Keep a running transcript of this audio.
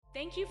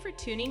Thank you for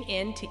tuning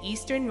in to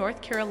Eastern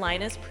North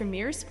Carolina's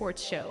premier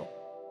sports show,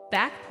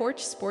 Back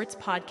Porch Sports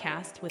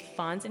Podcast with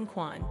Fonz and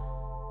Quan.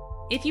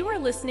 If you are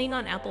listening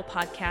on Apple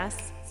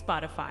Podcasts,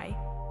 Spotify,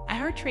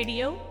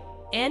 iHeartRadio,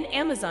 and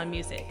Amazon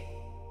Music,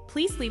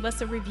 please leave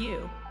us a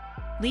review.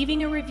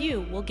 Leaving a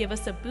review will give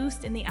us a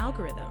boost in the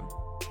algorithm.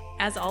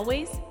 As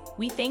always,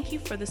 we thank you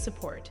for the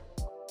support.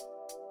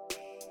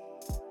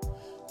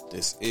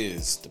 This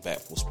is the Back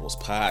Porch Sports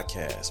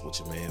Podcast with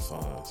your man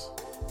Fonz.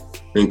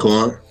 And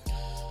Quan.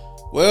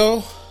 Well,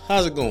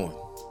 how's it going?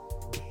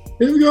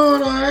 It's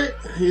going all right.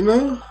 You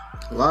know,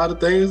 a lot of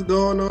things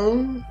going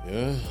on.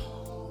 Yeah,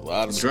 a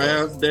lot of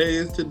draft day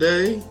is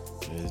today.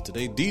 Yeah,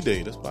 today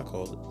D-Day. That's what I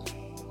call it.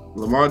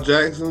 Lamar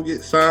Jackson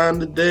get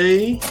signed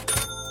today.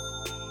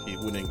 He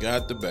went and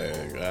got the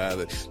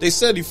bag. They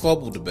said he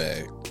fumbled the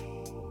bag,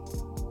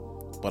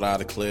 but I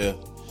declare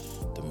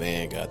the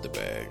man got the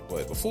bag.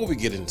 But before we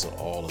get into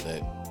all of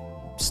that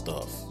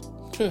stuff,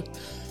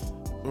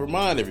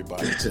 remind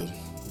everybody to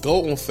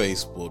go on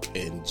Facebook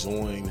and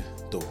join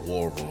the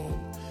War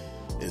Room.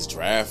 It's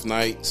draft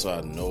night, so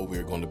I know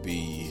we're going to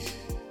be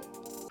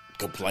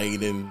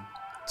complaining,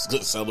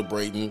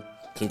 celebrating,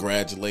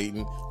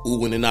 congratulating,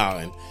 oohing and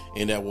ahhing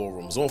in that War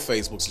Room. It's on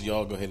Facebook, so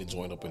y'all go ahead and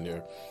join up in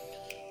there.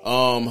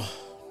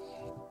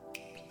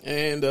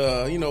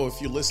 You know,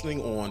 if you're listening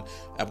on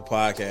Apple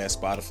Podcasts,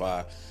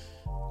 Spotify,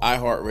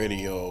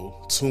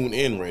 iHeartRadio,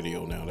 TuneIn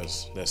Radio now,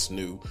 that's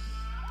new.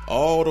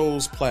 All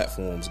those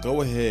platforms,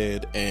 go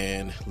ahead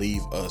and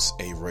leave us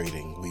a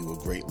rating. We would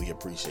greatly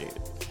appreciate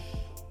it.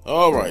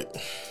 All right.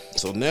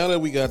 So now that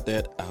we got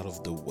that out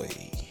of the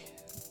way,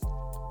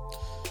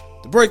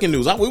 the breaking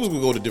news. We was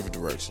gonna go to a different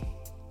direction.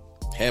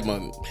 Had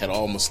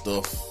all my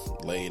stuff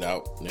laid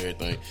out and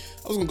everything.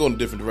 I was gonna go in a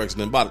different direction.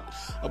 Then about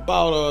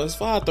it's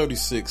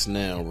 5:36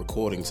 now,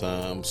 recording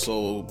time.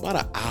 So about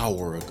an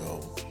hour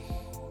ago,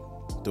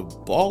 the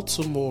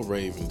Baltimore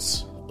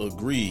Ravens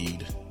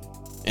agreed,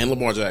 and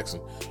Lamar Jackson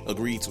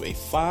agreed to a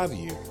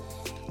 5-year,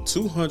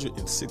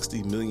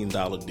 $260 million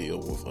deal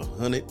with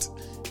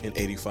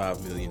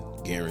 $185 million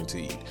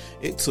guaranteed.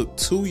 It took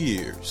 2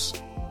 years.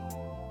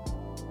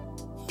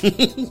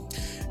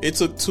 It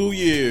took 2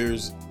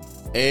 years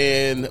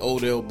and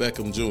Odell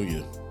Beckham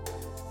Jr.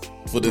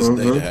 for this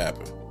day to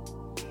happen.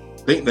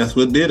 I think that's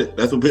what did it.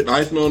 That's what put the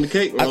icing on the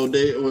cake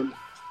when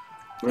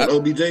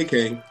OBJ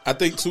came. I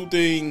think two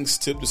things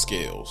tipped the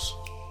scales.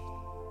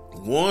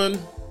 One,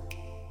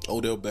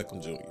 Odell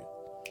Beckham Jr.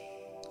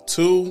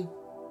 Two,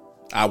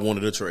 I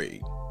wanted a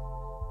trade.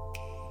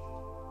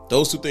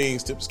 Those two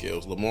things tipped the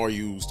scales. Lamar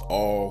used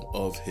all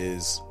of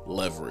his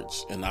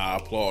leverage, and I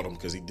applaud him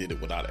because he did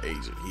it without an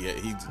agent.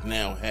 He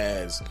now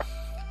has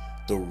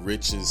the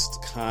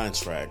richest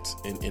contract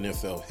in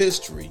NFL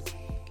history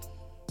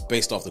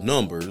based off the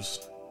numbers.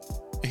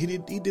 And he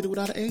did it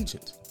without an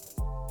agent.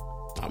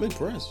 I'm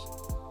impressed.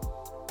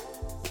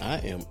 I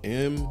am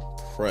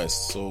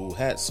impressed. So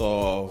hats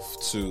off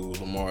to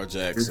Lamar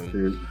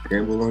Jackson.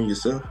 Gamble on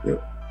yourself.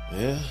 Yep.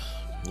 Yeah.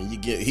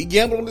 He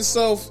gambled on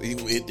himself. They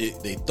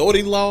thought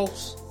he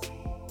lost,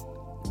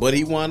 but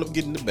he wound up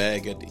getting the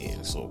bag at the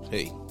end. So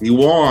hey, he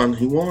won.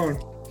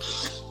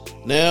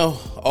 Now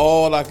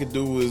all I could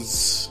do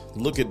is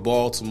look at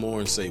Baltimore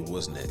and say,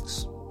 what's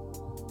next?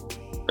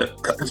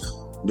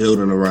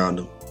 Building around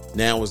him.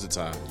 Now is the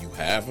time. You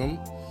have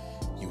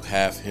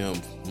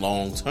him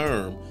long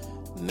term.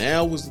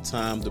 Now is the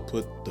time to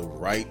put the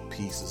right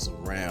pieces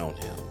around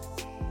him.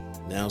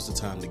 Now's the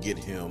time to get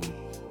him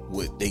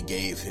what they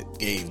gave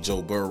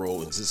Joe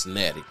Burrow in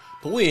Cincinnati.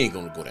 But we ain't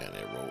gonna go down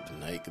that road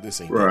tonight because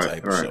this ain't that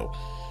type of show.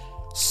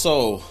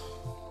 So,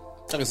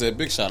 like I said,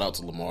 big shout out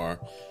to Lamar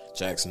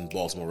Jackson,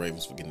 Baltimore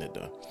Ravens for getting that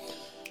done.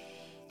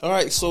 All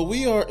right, so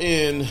we are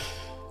in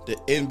the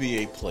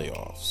NBA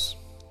playoffs.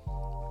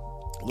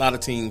 A lot of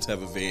teams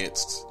have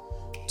advanced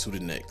to the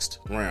next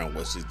round,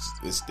 which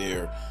is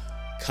their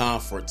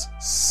conference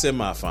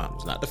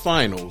semifinals, not the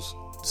finals,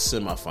 the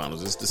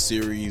semifinals. It's the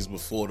series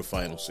before the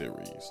final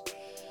series.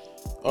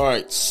 All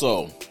right,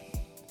 so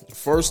the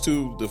first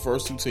two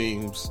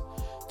teams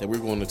that we're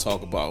going to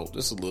talk about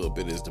just a little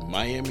bit is the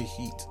Miami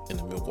Heat and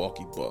the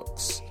Milwaukee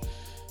Bucks.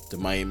 The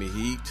Miami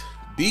Heat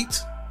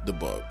beat the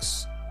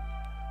Bucks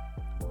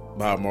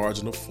by a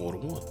margin of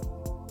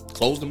 4-1.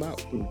 Closed them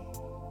out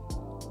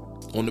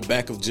on the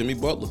back of Jimmy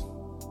Butler.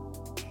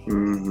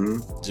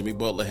 Mm-hmm. Jimmy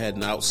Butler had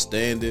an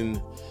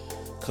outstanding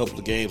couple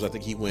of games. I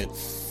think he went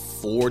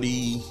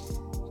 40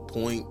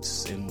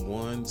 points in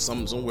one,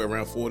 somewhere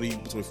around 40,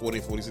 between 40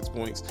 and 46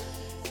 points.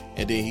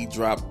 And then he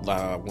dropped,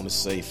 I want to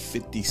say,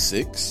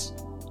 56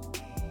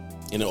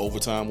 in an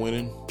overtime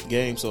winning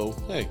game. So,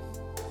 hey,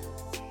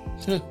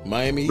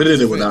 Miami. But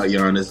did it without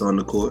Giannis on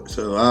the court,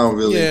 so I don't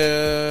really.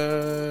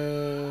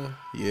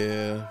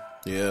 Yeah.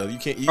 You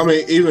can't.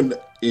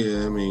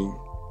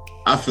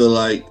 I feel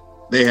like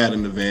they had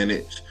an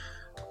advantage.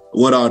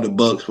 What are the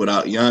Bucks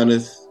without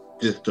Giannis?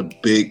 Just a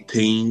big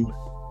team.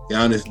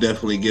 Giannis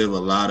definitely give a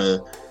lot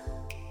of.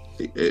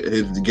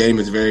 His game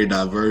is very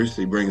diverse.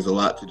 He brings a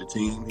lot to the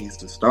team. He's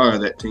the star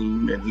of that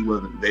team, and he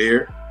wasn't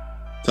there.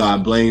 So I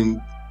blame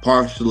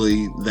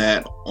partially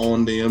that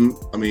on them.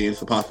 I mean,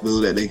 it's a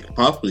possibility that they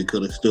possibly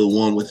could have still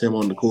won with him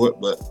on the court,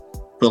 but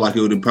I feel like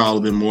it would have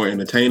probably been more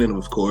entertaining,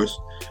 of course.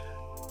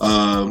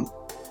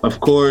 Of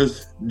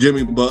course,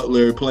 Jimmy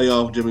Butler,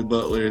 playoff Jimmy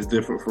Butler is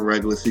different from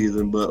regular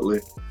season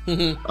Butler.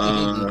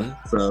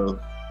 So,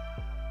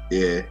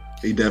 yeah,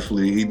 he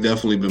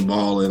definitely been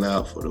balling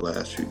out for the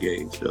last few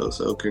games, though.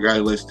 So,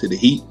 congratulations to the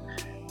Heat.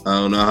 I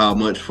don't know how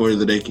much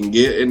further they can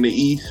get in the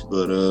East,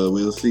 but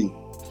we'll see.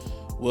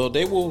 Well,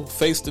 they will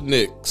face the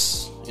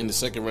Knicks in the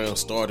second round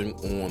starting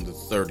on the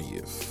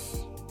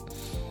 30th.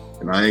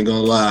 And I ain't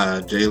gonna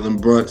lie,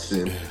 Jalen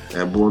Brunson,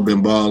 that boy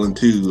been balling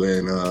too,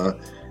 and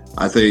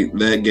I think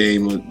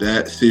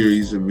that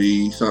series would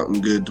be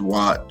something good to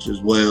watch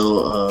as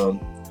well.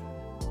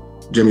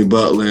 Jimmy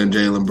Butler and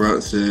Jalen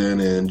Brunson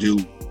and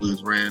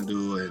Julius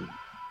Randle and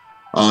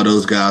all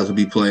those guys will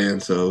be playing.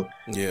 So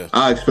yeah,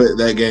 I expect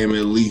that game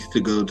at least to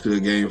go to a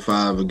game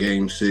 5 or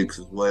game 6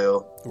 as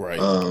well. Right.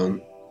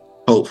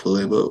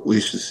 Hopefully, but we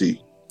should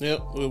see.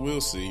 Yep,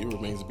 we'll see. It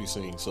remains to be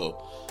seen.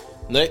 So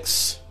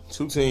next,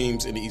 2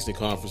 teams in the Eastern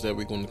Conference that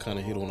we're going to kind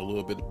of hit on a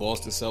little bit: the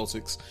Boston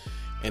Celtics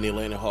and the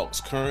Atlanta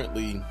Hawks.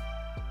 Currently,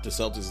 the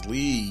Celtics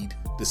lead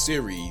the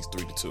series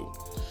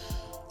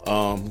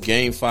 3-2.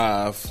 Game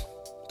 5,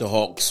 the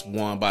Hawks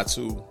won by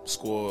 2,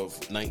 score of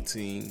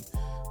 119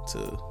 to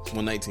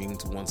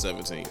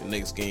 117. The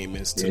next game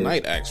is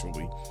tonight,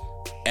 actually,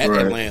 at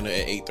Atlanta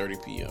at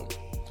 8:30 p.m.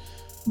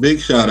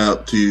 Big shout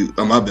out to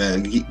my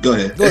bad. Go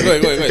ahead. Go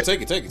ahead.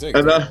 Take it.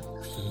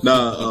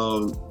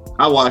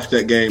 I watched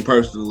that game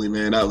personally,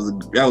 man. That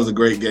was a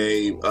great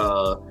game.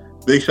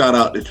 Big shout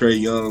out to Trae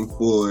Young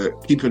for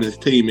keeping his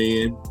team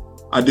in.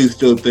 I do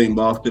still think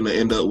Boston will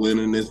end up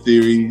winning this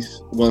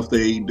series once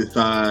they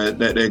decide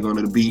that they're going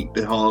to beat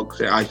the Hawks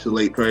and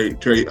isolate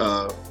Trae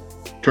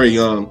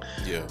Young.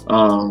 Yeah.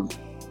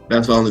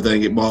 That's the only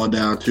thing it boiled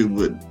down to.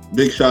 But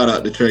big shout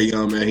out to Trae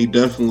Young, man. He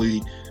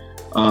definitely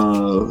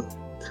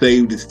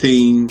saved his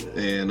team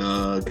and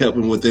kept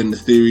him within the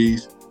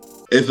series.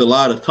 It's a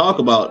lot of talk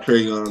about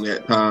Trae Young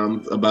at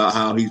times about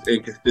how he's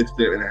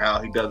inconsistent and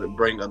how he doesn't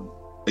bring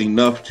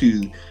enough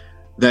to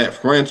that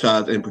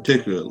franchise in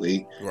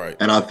particularly. Right.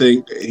 And I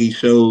think he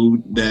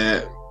showed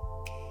that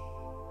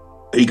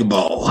he can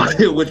ball,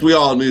 which we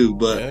all knew.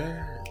 But,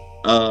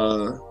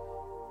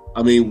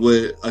 I mean,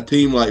 with a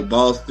team like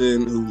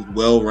Boston, who's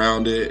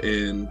well-rounded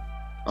in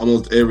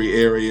almost every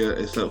area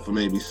except for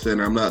maybe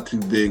center. I'm not too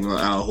big on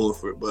Al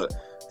Horford, but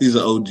he's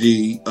an OG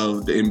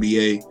of the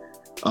NBA.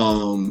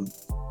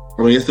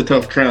 I mean, it's a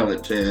tough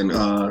challenge, and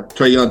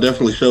Trae Young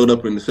definitely showed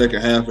up in the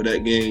second half of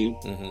that game.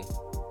 Mm-hmm.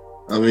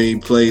 I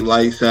mean, played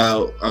lights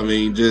out. I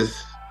mean,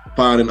 just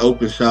finding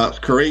open shots,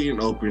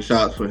 creating open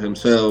shots for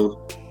himself,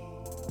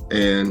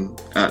 and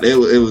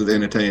it was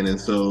entertaining.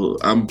 So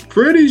I'm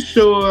pretty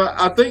sure.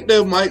 I think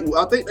they might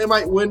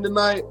win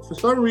tonight for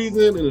some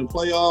reason in the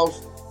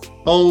playoffs.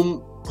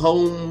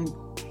 Home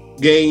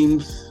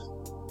games,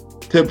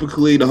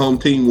 typically the home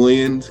team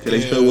wins. Can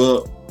they show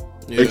up?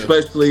 Yeah.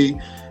 Especially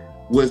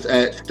what's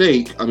at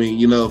stake. I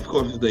mean, of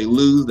course, if they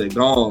lose, they're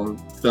gone.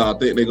 So I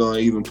think they're going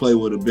to even play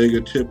with a bigger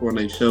chip on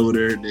their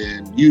shoulder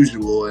than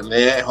usual, and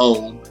they're at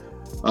home.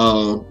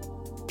 So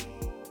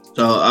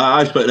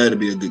I expect that to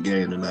be a good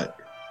game tonight.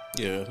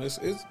 Yeah,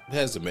 it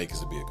has the makings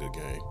to be a good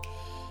game.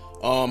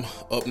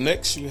 Up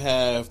next, you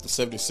have the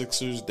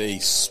 76ers. They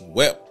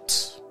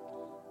swept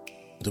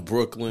the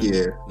Brooklyn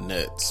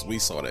Nets. We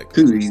saw that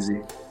coming. Too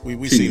easy.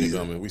 We seen it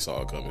coming. We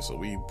saw it coming, so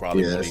we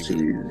probably believe it.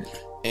 Easy.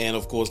 And,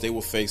 of course, they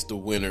will face the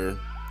winner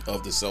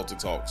of the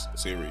Celtics-Hawks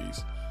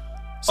series.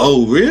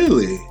 So,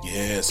 really?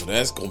 Yeah, so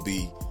that's going to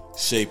be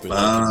shaping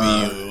up to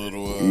be a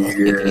little...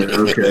 yeah,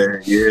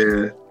 okay,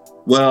 yeah.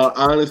 Well,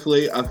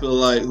 honestly, I feel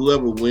like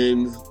whoever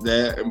wins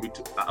that,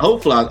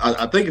 hopefully,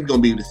 I think it's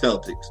going to be the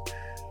Celtics.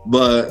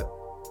 But,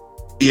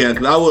 yeah,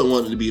 because I wouldn't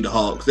want it to be the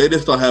Hawks. They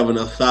just don't have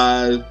enough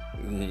size.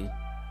 Mm-hmm.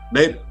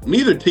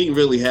 Neither team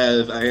really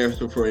has an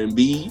answer for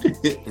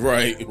Embiid.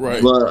 Right.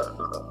 But,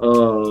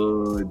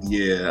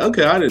 yeah.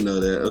 Okay, I didn't know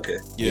that. Okay.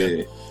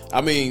 Yeah. I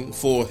mean,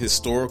 for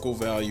historical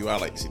value, I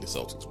like to see the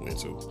Celtics win,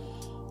 too.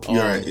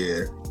 You're right,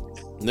 yeah.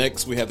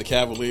 Next, we have the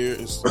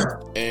Cavaliers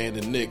and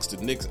the Knicks. The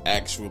Knicks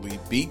actually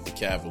beat the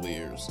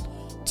Cavaliers,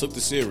 took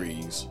the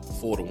series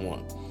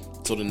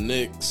 4-1. So the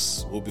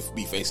Knicks will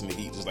be facing the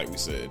Heat, just like we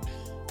said,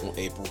 on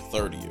April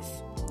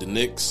 30th. The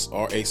Knicks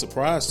are a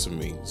surprise to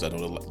me. So I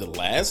know the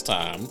last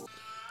time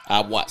I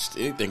watched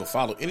anything or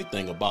followed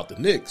anything about the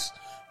Knicks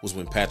was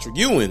when Patrick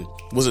Ewing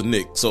was a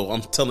Knick. So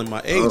I'm telling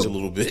my age a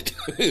little bit.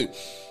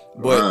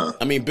 But,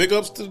 I mean, big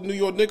ups to the New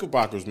York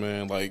Knickerbockers,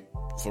 man. Like,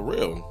 for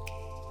real.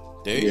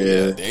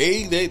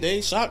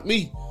 They shocked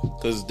me.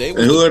 Cause and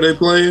who are they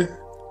playing?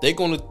 They're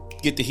going to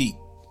get the Heat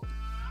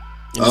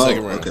in the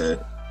second round.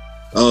 Okay.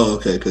 Oh,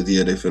 okay, because,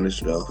 they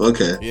finished it off.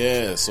 Okay.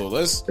 Yeah, so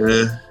let's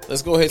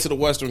go ahead to the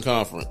Western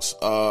Conference.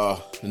 The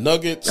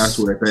Nuggets That's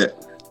where it's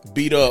at.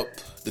 Beat up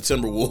the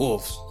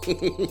Timberwolves.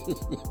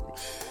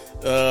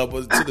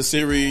 But to the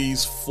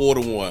series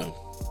 4-1.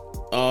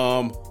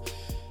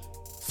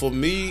 For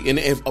me, and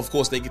of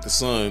course they get the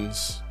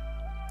Suns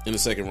in the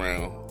second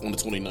round on the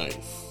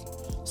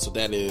 29th. So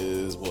that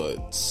is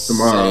what?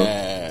 Tomorrow.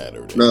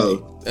 Saturday.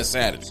 No. That's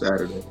Saturday.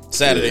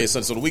 Saturday and Sunday.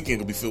 So the weekend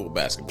will be filled with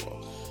basketball.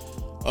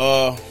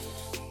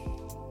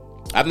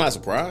 I'm not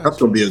surprised. That's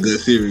gonna be a good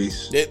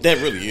series. That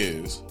really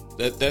is.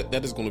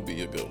 That is gonna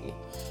be a good one.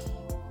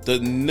 The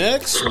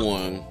next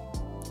one,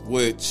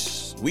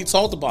 which we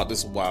talked about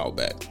this a while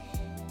back.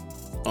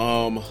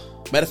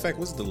 Matter of fact,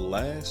 was it the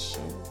last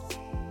show?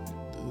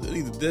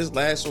 Either this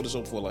last show, the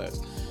show before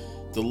last.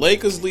 The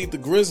Lakers lead the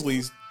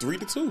Grizzlies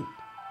 3-2.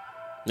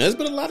 There's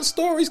been a lot of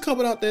stories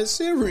coming out that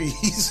series.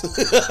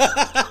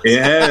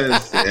 It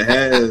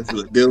has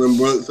with Dylan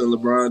Brooks and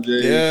LeBron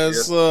James.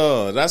 Yes,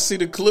 sir. And I see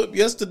the clip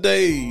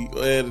yesterday,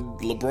 and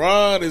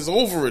LeBron is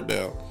over it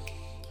now.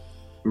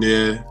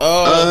 Yeah.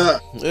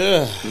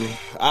 Yeah.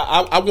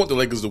 I want the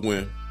Lakers to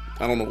win.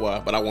 I don't know why,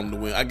 but I want them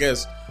to win. I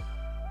guess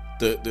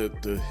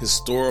the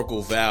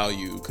historical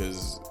value,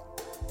 because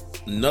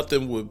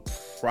nothing would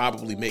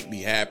probably make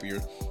me happier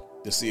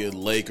to see a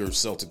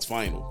Lakers-Celtics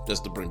final,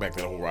 just to bring back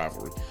that whole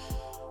rivalry.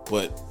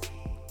 But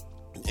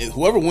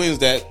whoever wins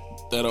that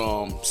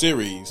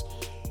series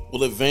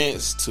will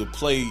advance to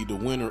play the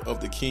winner of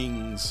the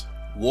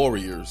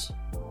Kings-Warriors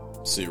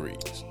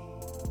series.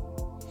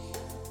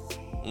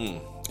 And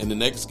the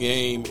next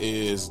game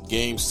is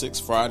Game 6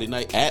 Friday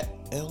night at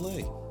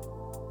LA.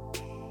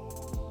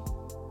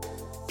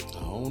 I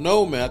don't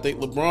know, man. I think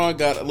LeBron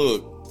got it.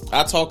 Look,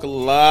 I talk a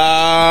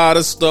lot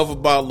of stuff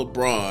about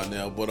LeBron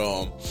now, but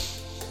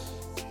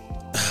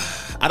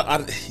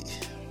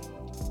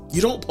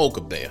you don't poke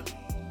a bear.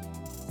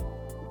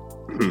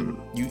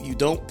 You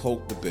don't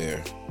poke the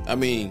bear. I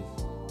mean,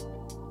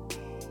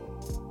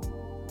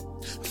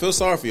 I feel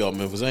sorry for y'all,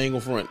 Memphis. I ain't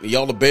gonna front.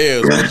 Y'all the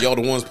Bears, y'all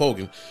the ones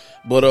poking.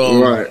 But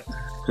right.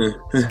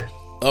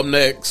 Up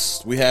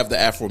next, we have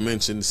the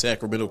aforementioned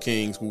Sacramento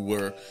Kings, who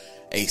were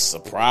a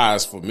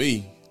surprise for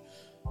me,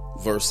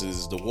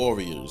 versus the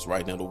Warriors.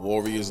 Right now, the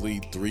Warriors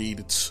lead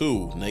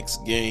 3-2.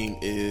 Next game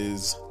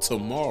is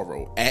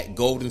tomorrow at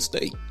Golden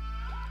State.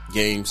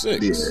 Game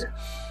 6.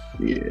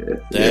 Yeah.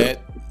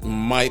 That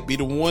might be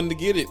the one to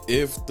get it.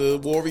 If the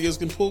Warriors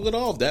can pull it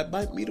off, that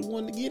might be the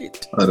one to get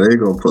it. Oh, they're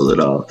going to pull it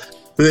off.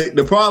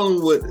 The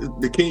problem with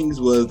the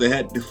Kings was they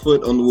had the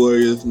foot on the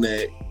Warriors'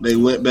 neck. They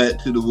went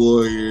back to the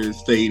Warriors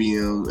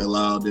Stadium,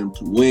 allowed them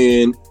to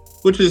win,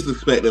 which is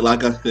expected.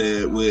 Like I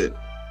said,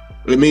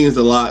 it means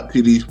a lot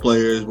to these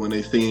players when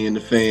they seeing the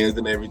fans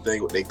and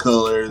everything with their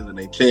colors and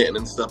they chanting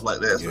and stuff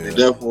like that. So they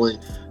definitely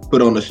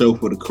put on a show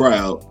for the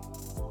crowd.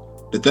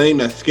 The thing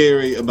that's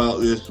scary about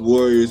this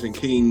Warriors and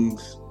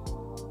Kings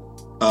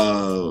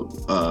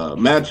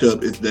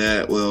matchup is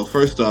that, well,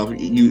 first off,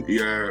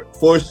 you're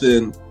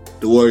forcing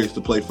the Warriors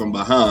to play from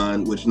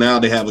behind, which now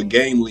they have a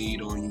game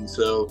lead on you.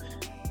 So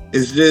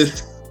it's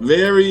just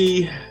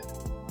very.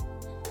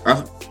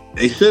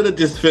 They should have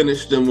just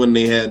finished them when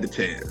they had the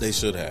chance. They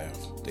should have.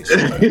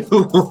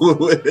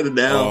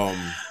 Now,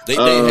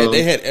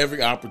 they had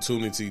every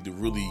opportunity to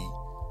really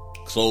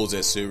close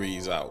that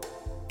series out.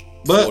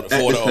 But at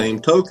the same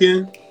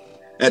token,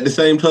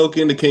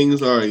 the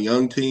Kings are a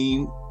young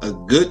team, a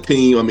good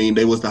team. I mean,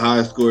 they was the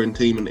highest scoring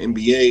team in the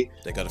NBA.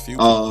 They got a few.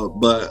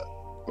 But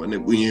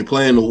when you're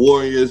playing the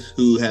Warriors,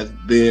 who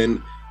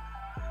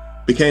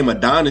became a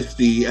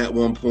dynasty at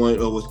one point,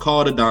 or was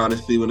called a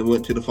dynasty when they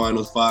went to the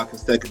finals 5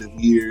 consecutive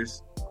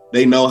years,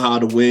 they know how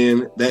to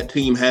win. That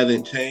team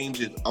hasn't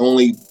changed. It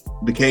only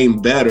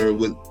became better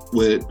with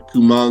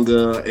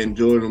Kuminga and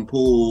Jordan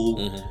Poole.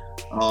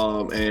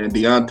 And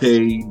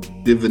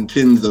Deontay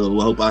DiVincenzo.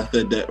 I hope I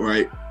said that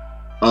right.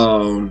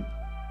 So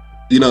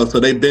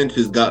their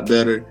benches got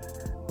better.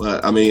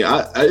 But, I mean,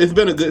 it's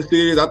been a good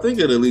series. I think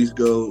it'll at least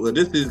go. Well,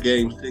 this is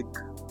Game 6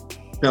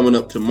 coming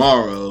up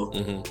tomorrow.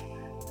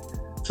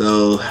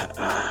 So,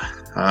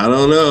 I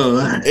don't know.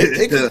 I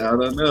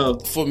don't know.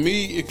 For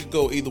me, it could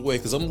go either way,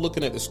 because I'm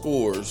looking at the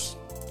scores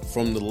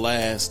from the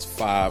last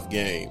 5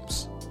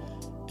 games.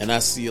 And I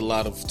see a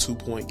lot of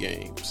 2-point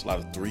games, a lot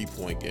of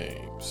 3-point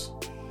games.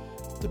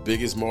 The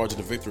biggest margin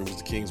of victory was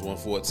the Kings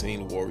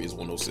 114, the Warriors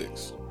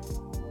 106.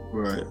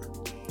 Right.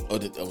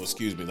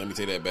 Excuse me. Let me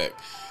take that back.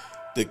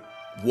 The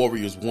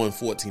Warriors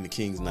 114, the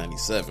Kings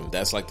 97.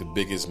 That's like the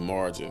biggest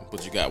margin.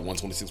 But you got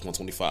 126,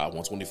 125,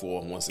 124,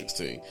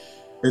 116.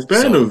 It's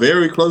been a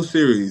very close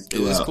series.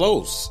 It's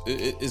close.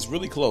 It's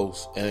really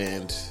close.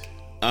 And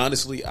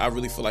honestly, I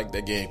really feel like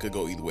that game could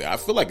go either way. I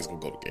feel like it's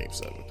going to go to Game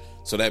 7.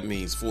 So that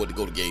means for it to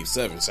go to Game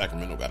 7,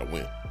 Sacramento got to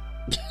win.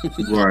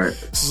 Right.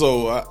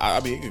 So, I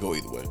mean, it could go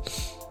either way.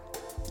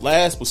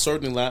 Last but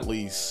certainly not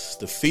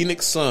least, the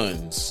Phoenix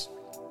Suns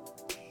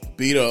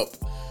beat up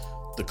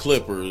the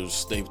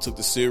Clippers. They took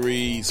the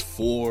series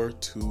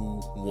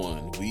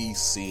 4-1. We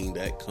seen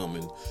that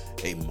coming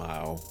a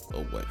mile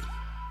away.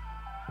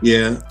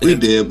 Yeah, we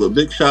did. But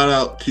big shout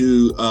out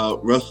to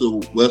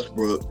Russell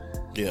Westbrook,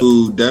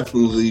 who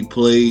definitely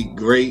played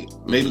great.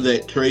 Maybe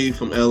that trade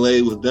from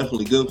LA was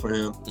definitely good for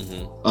him.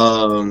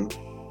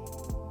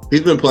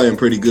 He's been playing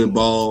pretty good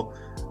ball.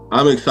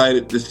 I'm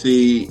excited to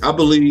see. I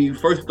believe,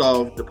 first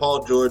off, the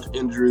Paul George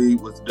injury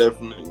was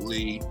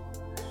definitely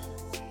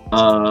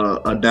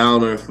a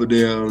downer for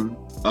them.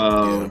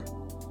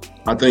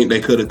 I think they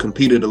could have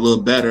competed a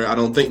little better. I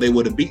don't think they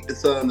would have beat the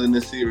Suns in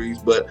this series,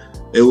 but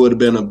it would have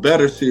been a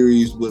better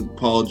series with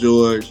Paul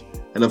George.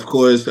 And of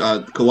course,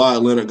 Kawhi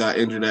Leonard got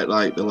injured at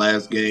like the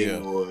last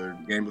game or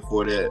game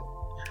before that.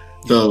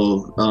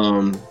 So,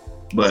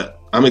 but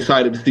I'm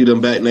excited to see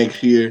them back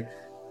next year.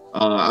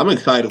 I'm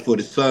excited for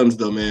the Suns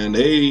though, man.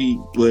 They,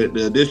 with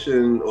the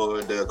addition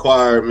or the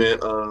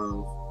acquirement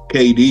of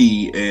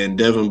KD and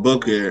Devin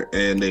Booker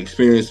and the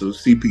experience of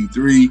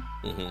CP3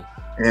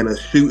 and a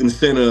shooting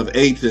center of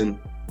Ayton,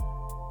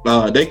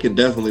 they can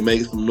definitely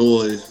make some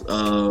noise.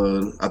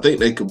 I think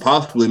they could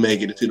possibly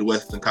make it to the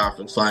Western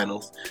Conference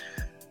Finals.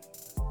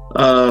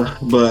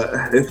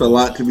 But it's a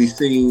lot to be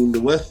seen.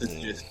 The West is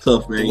just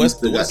tough, man. The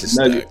West is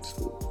stacked.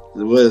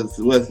 The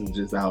West is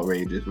just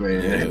outrageous,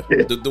 man.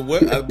 Yeah. The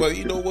West, but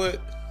you know what?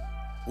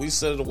 We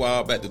said it a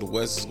while back that the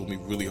West is going to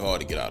be really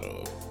hard to get out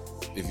of,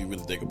 if you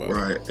really think about it.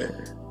 Right.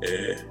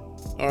 Yeah.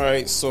 All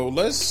right, so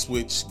let's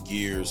switch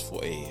gears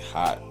for a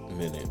hot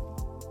minute.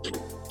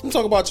 Let's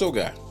talk about your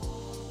guy,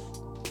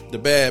 the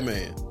bad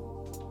man.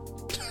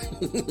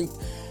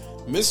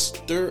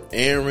 Mr.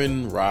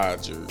 Aaron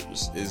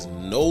Rodgers is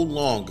no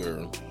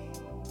longer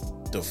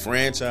the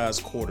franchise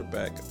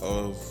quarterback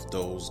of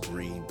those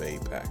Green Bay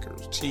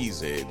Packers.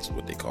 Cheeseheads is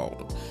what they called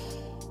him.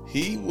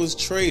 He was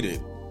traded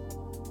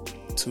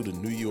to the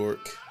New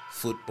York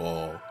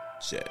Football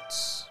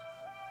Jets.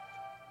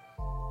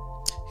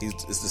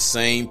 It's the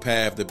same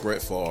path that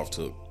Brett Favre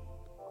took.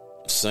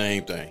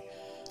 Same thing.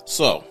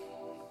 So,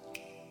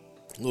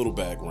 a little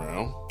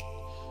background.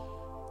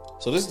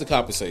 So this is the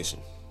compensation.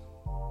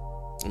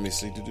 Let me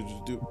see.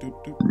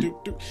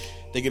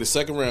 They get a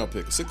second round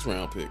pick, a sixth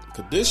round pick,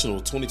 conditional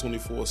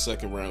 2024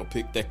 second round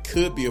pick that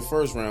could be a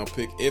first round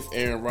pick if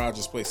Aaron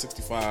Rodgers plays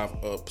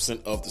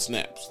 65% of the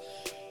snaps.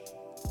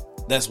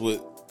 That's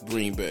what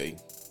Green Bay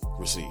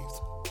received.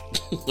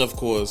 Of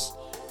course,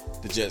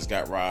 the Jets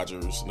got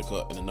Rodgers in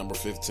the number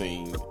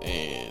 15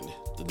 and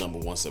the number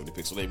 170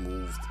 pick, so they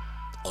moved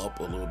up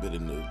a little bit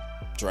in the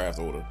draft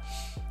order.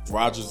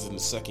 Rodgers is in the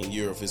second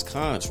year of his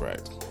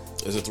contract.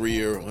 It's a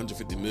 3-year,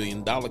 $150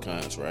 million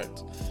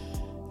contract.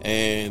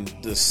 And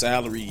the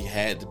salary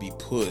had to be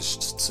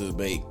pushed to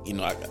make,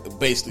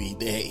 basically,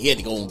 he had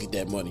to go and get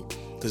that money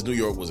because New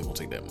York wasn't going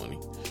to take that money.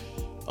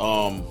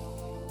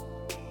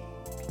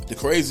 The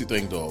crazy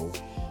thing, though,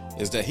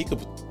 is that he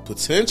could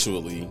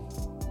potentially,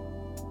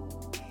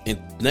 in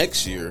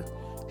next year,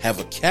 have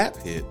a cap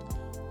hit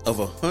of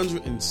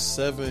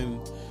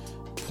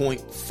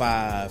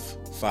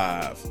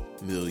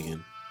 $107.55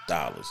 million.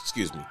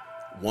 Excuse me.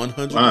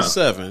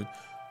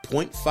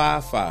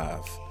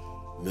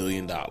 $107.55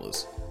 million.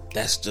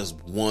 That's just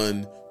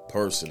one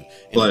person.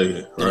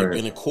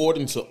 And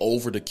according to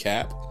Over the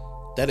Cap,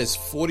 that is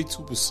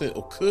 42%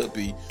 or could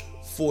be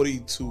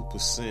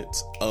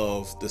 42%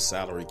 of the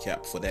salary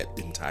cap for that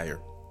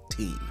entire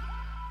team.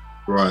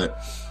 Right.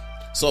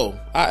 So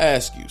I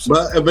ask you.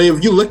 But I mean,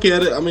 if you look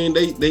at it, I mean,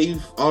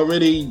 they've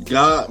already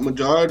got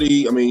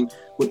majority. I mean,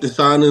 with the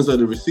signings of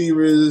the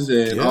receivers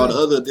and all the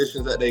other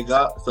additions that they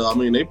got. So, I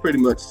mean, they pretty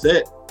much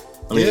set.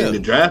 I mean, the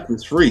draft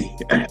is free.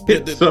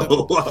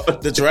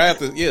 The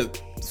draft is,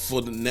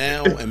 for the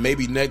now and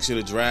maybe next year,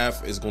 the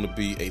draft is going to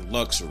be a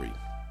luxury.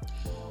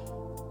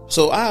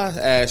 So, I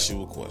ask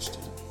you a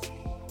question.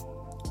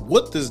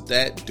 What does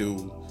that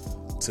do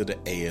to the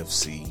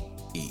AFC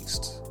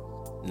East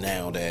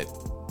now that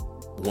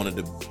one of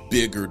the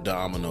bigger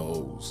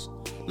dominoes,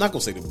 I'm not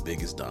going to say the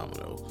biggest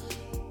domino,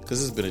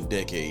 because it's been a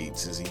decade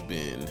since he's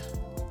been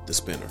the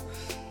spinner.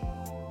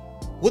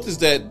 What does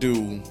that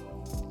do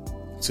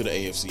to the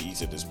AFC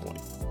East at this point?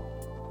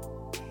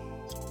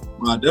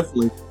 Well, I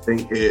definitely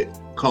think it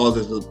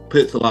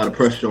puts a lot of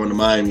pressure on the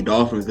Miami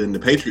Dolphins and the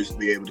Patriots to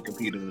be able to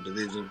compete in the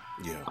division.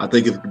 Yeah, I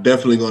think it's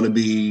definitely going to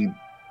be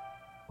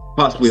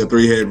possibly a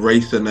three-head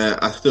race in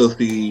that. I still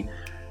see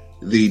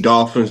the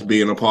Dolphins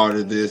being a part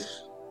of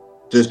this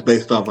just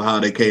based off of how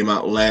they came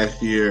out last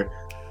year.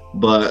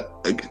 But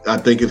I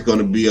think it's going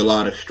to be a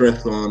lot of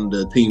stress on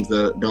the teams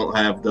that don't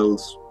have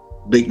those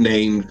big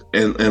names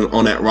and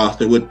on that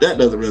roster. That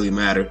doesn't really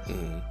matter.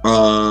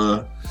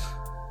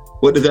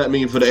 What does that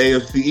mean for the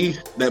AFC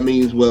East? That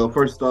means, well,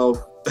 first off,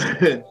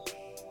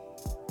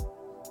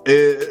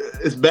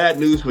 it's bad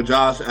news for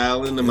Josh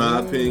Allen, in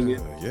my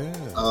opinion.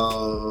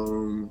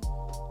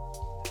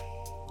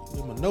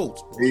 My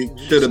notes. He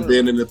should have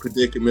been in a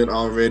predicament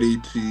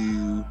already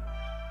to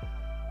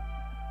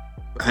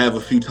have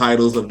a few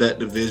titles of that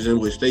division,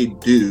 which they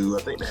do.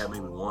 I think they have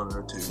maybe one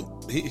or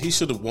two. He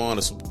should have won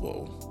a Super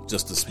Bowl.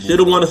 Should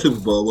have won a Super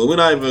Bowl. Well, we're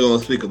not even going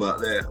to speak about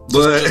that.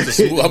 But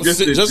just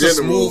to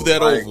smooth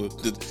that over,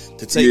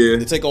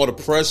 to take all the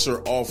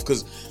pressure off.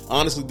 Because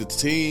honestly, the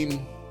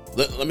team.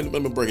 Let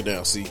me break it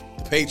down. See,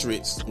 the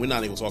Patriots. We're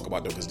not even talking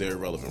about them because they're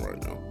irrelevant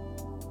right now.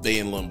 They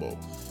in limbo.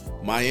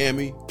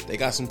 Miami, they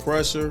got some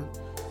pressure,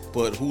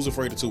 but who's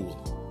afraid of Tua?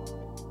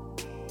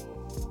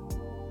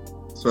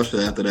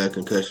 Especially after that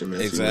concussion,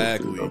 man.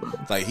 Exactly.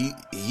 Like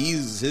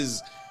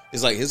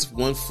it's like his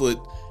 1 foot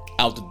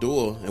out the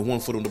door and 1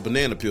 foot on the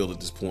banana peel at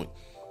this point.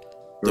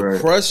 The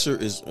pressure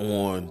is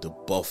on the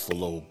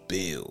Buffalo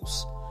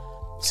Bills.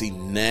 See,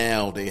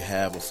 now they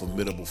have a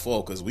formidable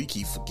foe because we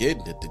keep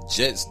forgetting that the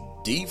Jets'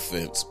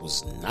 defense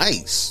was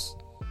nice.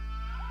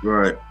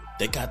 Right.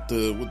 They got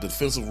the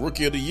defensive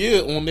rookie of the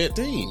year on that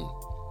team.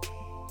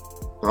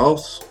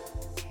 False.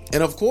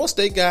 And of course,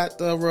 they got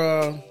the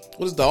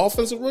what is the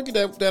offensive rookie,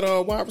 that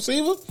wide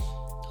receiver.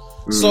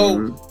 Mm-hmm.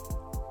 So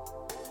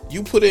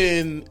you put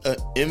in an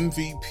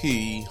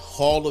MVP,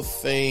 Hall of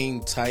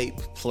Fame type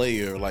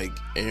player like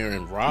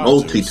Aaron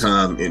Rodgers,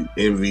 multi-time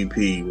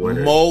MVP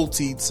winner,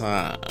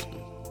 multi-time.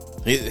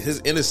 His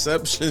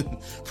interception,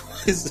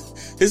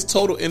 his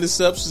total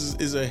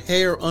interceptions is a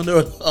hair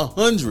under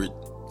 100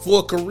 for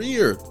a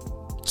career.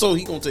 So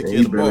he gonna take care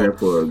of the ball. There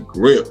for a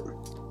grip.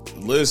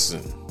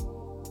 Listen,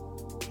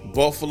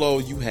 Buffalo,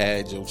 you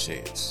had your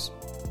chance.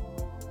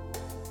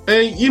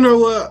 And you know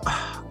what?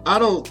 I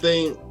don't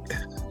think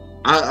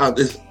I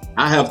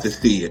have to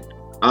see it.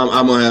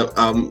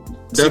 I'm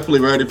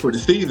definitely ready for the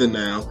season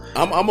now.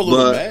 I'm a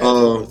little mad.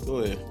 Go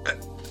ahead.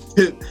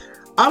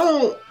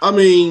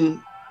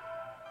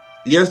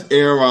 Yes,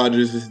 Aaron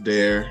Rodgers is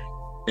there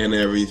and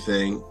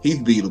everything. He's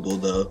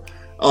beatable though.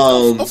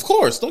 Of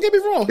course, don't get me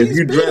wrong.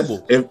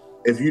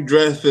 If you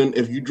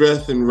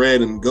dress in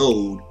red and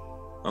gold,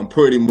 I'm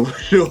pretty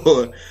much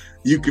sure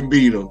you can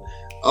beat him.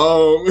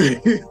 So he's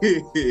like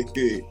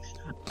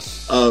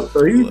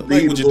beatable.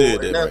 What you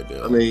did there right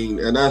there.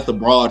 And that's a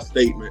broad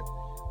statement,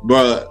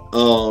 but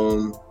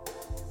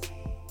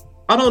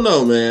I don't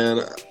know,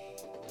 man.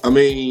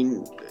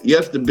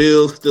 Yes, the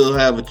Bills still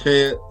have a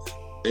chance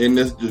in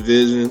this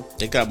division.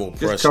 They got more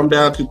pressure. Just come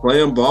down to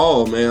playing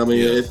ball, man.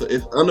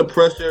 It's under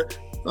pressure.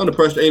 Under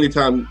pressure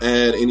anytime you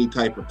add any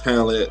type of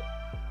talent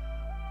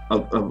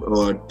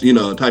or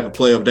type of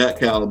player of that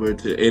caliber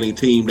to any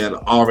team that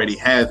already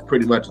has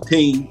pretty much a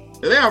team.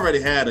 They already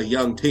had a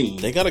young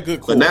team. They got a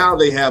good quarterback. But now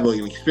they have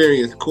an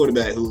experienced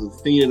quarterback who's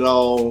seen it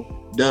all,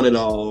 done it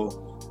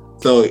all.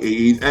 So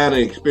he's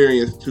adding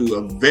experience to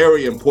a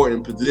very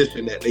important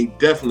position that they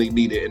definitely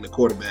needed in the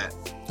quarterback.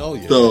 Oh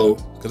yeah. So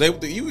I'm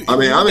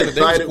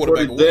excited for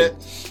the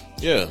Jets.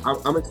 Yeah,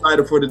 I'm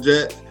excited for the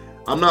Jets.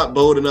 I'm not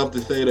bold enough to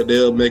say that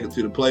they'll make it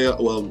to the playoff.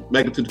 Well,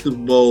 make it to the Super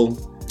Bowl.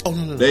 Oh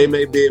no. They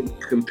may be able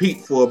to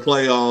compete for a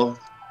playoff.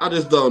 I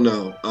just don't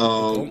know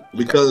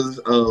because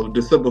of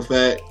the simple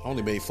fact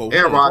only made 4.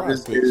 Aaron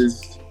Rodgers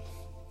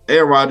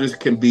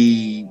can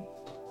be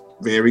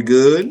very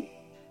good,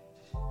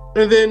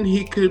 and then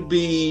he could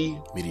be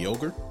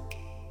mediocre.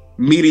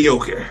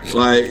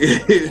 Like,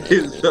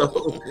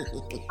 so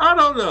I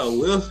don't know.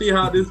 We'll see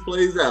how this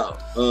plays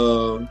out.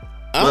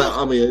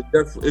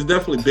 It's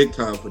definitely big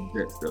time for the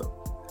Jets, though.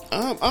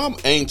 I'm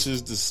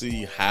anxious to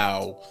see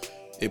how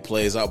it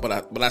plays out,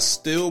 but I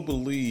still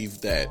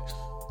believe that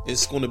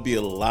it's going to be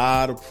a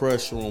lot of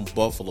pressure on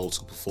Buffalo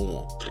to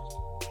perform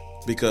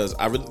because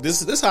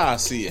this is how I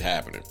see it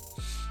happening.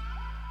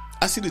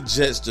 I see the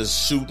Jets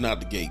just shooting out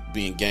the gate,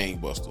 being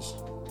gangbusters,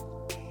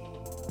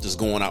 just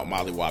going out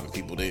mollywopping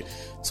people. They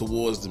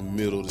towards the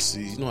middle of the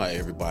season, you know how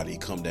everybody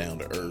come down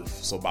to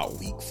earth. So about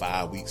week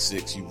 5, week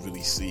 6, you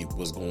really see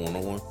what's going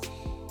on.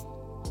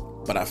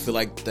 But I feel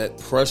like that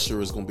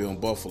pressure is going to be on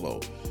Buffalo.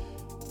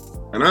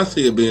 And I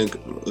see it being...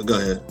 Go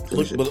ahead.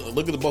 Look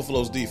at the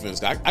Buffalo's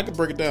defense. I can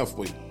break it down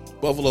for you.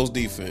 Buffalo's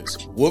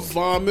defense. With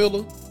Von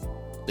Miller,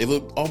 they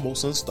look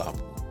almost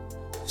unstoppable.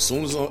 As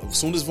soon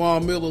as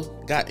Von Miller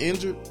got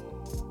injured,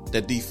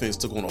 that defense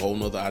took on a whole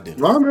nother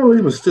identity. Von Miller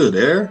even still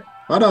there?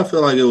 Why do I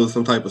feel like it was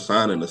some type of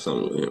signing or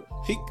something with him?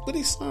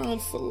 He signed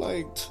for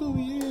like 2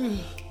 years.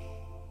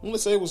 I'm gonna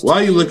say it was.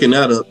 Why are you looking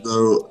that up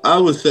though? I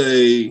would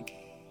say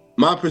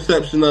my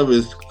perception of it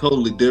is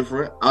totally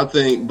different. I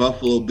think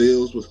Buffalo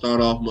Bills will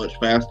start off much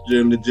faster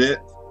than the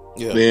Jets.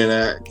 Yeah. Being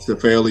that it's a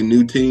fairly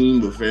new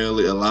team with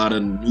a lot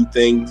of new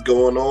things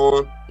going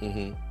on.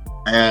 Mm-hmm.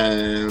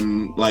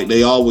 And like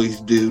they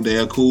always do,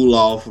 they'll cool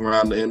off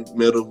around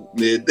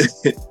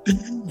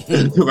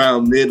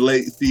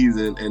mid-late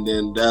season, and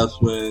then that's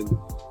when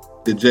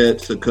the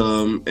Jets will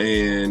come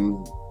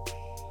and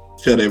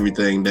shut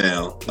everything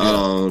down.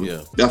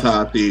 That's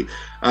how I see it.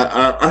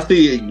 I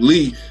see at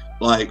least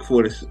like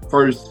for the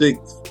first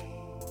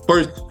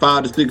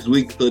 5 to 6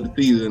 weeks of the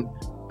season,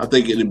 I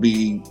think it'd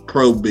be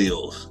pro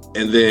Bills,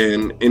 and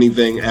then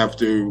anything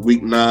after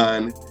week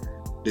 9.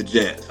 The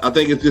Jets. I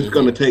think it's just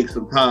going to take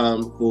some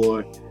time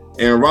for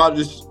Aaron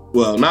Rodgers.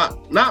 Well,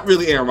 not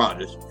really Aaron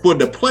Rodgers. For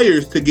the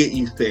players to get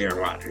used to Aaron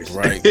Rodgers.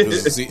 Right.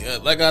 See,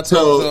 like I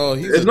told y'all,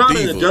 he's it's not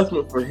diva. An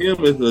adjustment for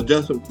him. It's an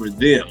adjustment for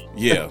them.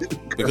 Yeah,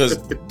 because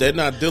they're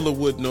not dealing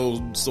with no.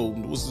 So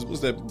what's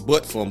that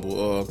butt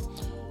fumble?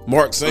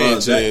 Mark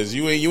Sanchez.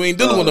 You ain't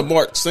dealing with the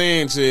Mark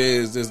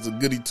Sanchez. That's the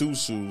goody two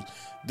shoes.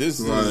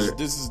 This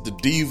is the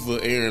diva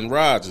Aaron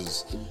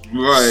Rodgers.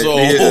 Right. So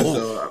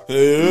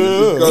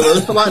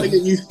it's a lot to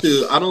get used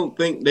to. I don't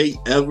think they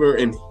ever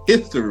in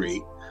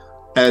history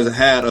has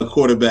had a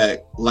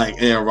quarterback like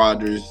Aaron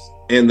Rodgers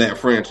in that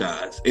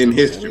franchise in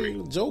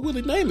history. Joe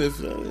Willie Namath,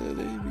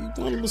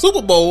 he won the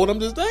Super Bowl. I'm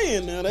just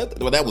saying now that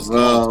was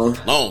long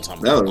time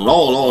ago. That was a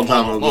long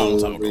time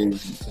ago.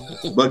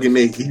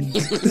 Buccaneers.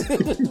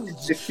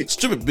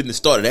 Stripping business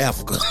started in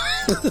Africa.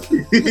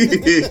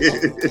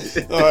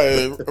 All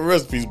right,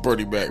 rest in peace,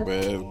 Bernie Mac,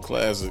 man,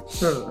 classic.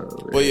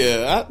 But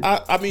yeah,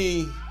 I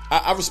mean,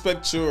 I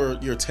respect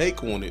your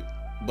take on it,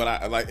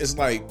 but it's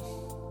like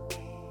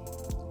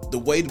the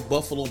way the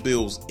Buffalo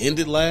Bills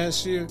ended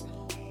last year.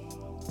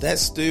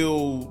 That's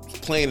still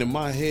playing in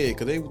my head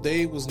because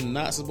they was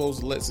not supposed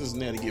to let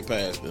Cincinnati get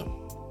past them.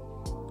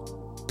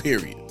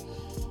 Period.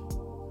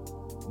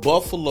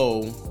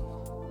 Buffalo,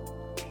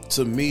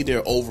 to me,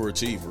 they're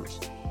overachievers.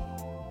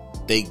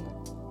 They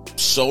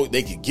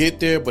could get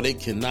there, but they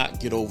cannot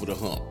get over the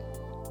hump.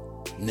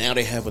 Now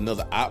they have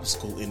another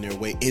obstacle in their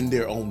way in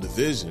their own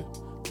division.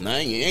 Now I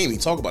ain't even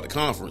talk about the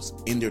conference,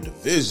 in their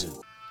division.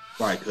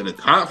 Right, because the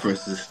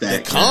conference is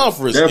stacked. The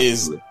conference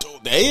is,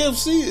 the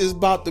AFC is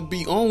about to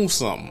be on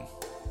something.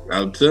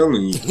 I'm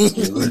telling you.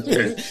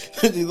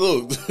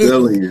 Look,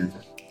 telling you.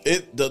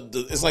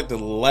 It's like the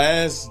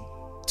last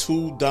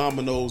two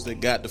dominoes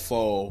that got to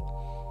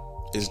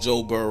fall is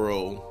Joe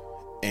Burrow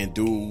and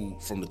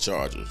dude from the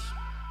Chargers,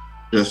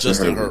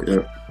 Justin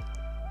Herbert. Yeah.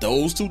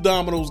 Those two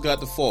dominoes got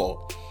to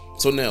fall.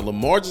 So now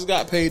Lamar just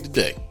got paid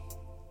today,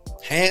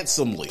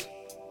 handsomely.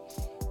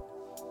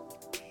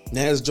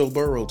 Now it's Joe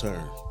Burrow's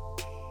turn.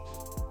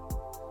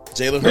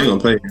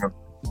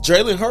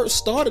 Jalen Hurts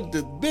started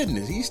the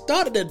business. He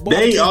started that ball.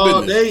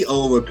 They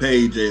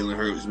overpaid Jalen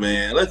Hurts,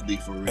 man. Let's be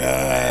for real.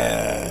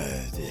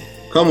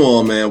 Come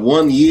on, man.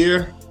 1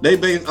 year. They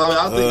based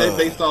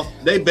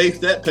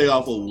that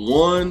payoff of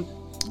one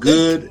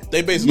good.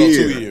 They based it off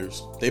 2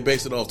 years. They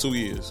based it off 2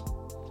 years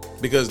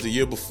because the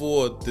year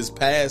before this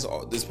past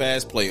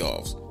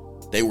playoffs,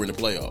 they were in the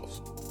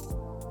playoffs.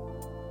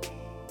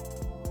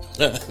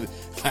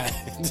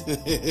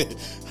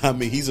 I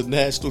mean, he's a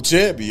national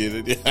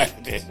champion.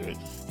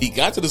 He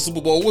got to the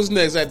Super Bowl. What's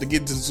next after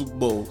getting to the Super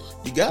Bowl?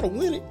 You got to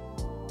win it.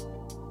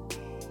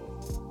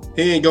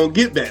 He ain't gonna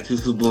get back to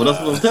the Super Bowl. That's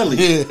what I'm telling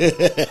you.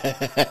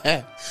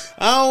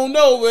 I don't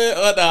know, man.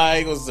 I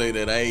ain't gonna say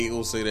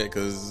that.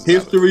 Because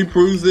history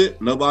proves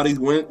it. Nobody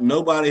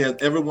has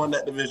ever won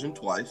that division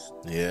twice.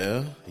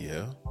 Yeah.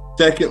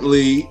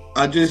 Secondly,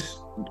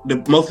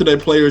 most of their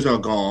players are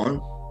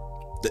gone.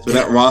 So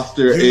that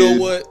roster is, you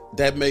know what?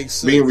 That makes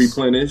sense. Being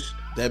replenished.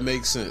 That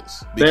makes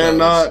sense. They're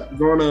not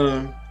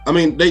gonna. I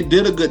mean, they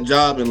did a good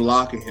job in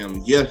locking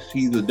him. Yes,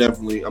 he's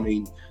definitely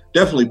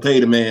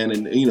paid a man,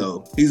 and he's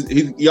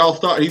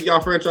y'all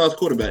franchise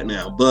quarterback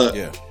now. But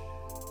yeah,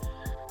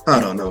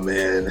 I don't know,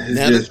 man. It's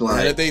now just now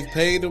that they've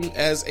paid him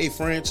as a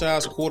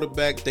franchise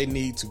quarterback, they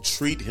need to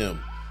treat him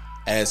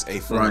as a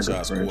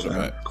franchise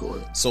quarterback.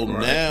 So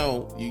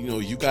now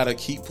you got to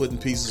keep putting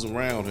pieces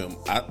around him.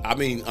 I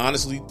mean,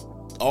 honestly.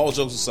 All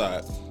jokes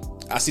aside,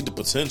 I see the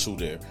potential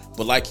there.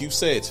 But like you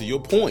said, to your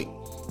point,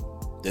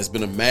 there's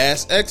been a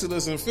mass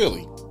exodus in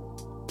Philly.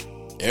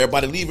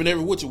 Everybody leaving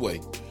every which way.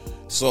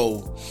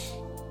 So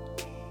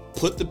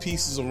put the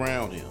pieces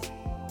around him.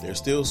 There's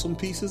still some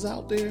pieces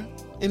out there.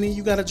 And then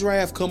you got a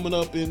draft coming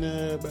up in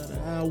about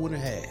an hour and a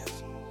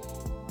half.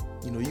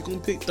 You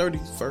can pick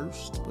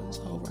 31st, but it's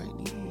all right.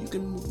 You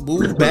can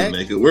move back.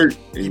 Make it work.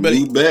 You better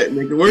move back,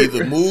 make it work.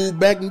 Either move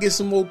back and get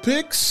some more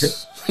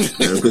picks.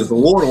 Put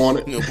some water on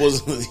it.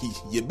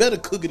 You better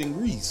cook it in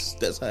grease.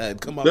 That's how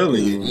it come out. All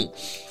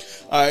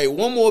right,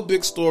 one more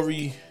big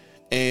story,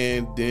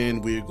 and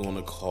then we're going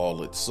to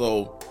call it.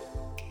 So,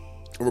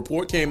 a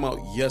report came out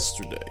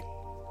yesterday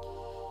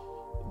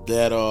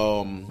that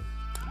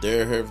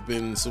there have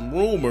been some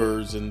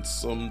rumors and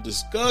some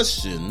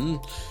discussion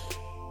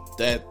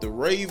that the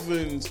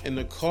Ravens and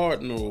the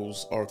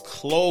Cardinals are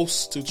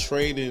close to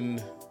trading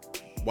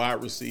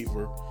wide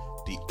receiver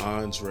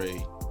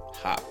DeAndre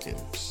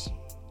Hopkins.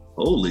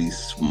 Holy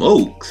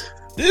smokes!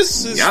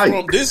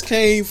 This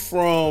came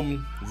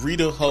from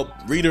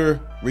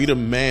Rita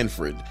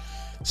Manfred.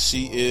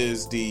 She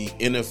is the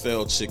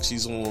NFL chick.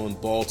 She's on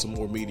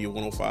Baltimore Media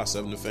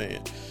 105.7 The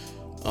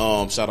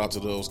Fan. Shout out to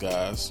those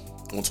guys.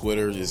 On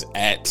Twitter is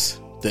at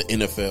the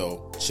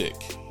NFL chick.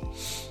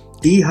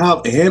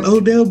 D-Hop and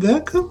Odell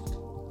Beckham.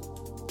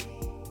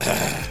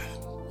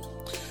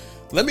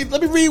 Let me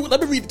read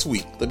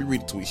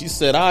the tweet. She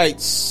said, "All right,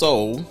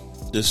 so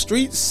the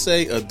streets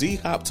say a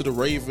D-Hop to the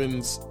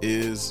Ravens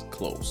is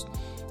close.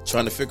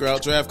 Trying to figure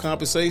out draft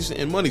compensation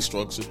and money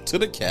structure to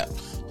the cap.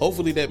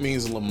 Hopefully that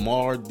means the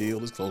Lamar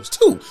deal is close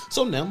too."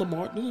 So now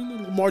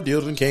Lamar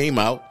deal came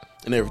out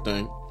and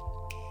everything.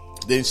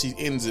 Then she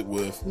ends it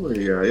with, "Oh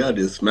yeah, y'all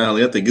just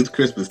smiling. I think it's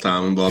Christmas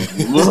time in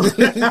Baltimore."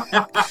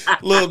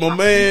 Look, my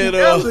man,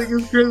 I think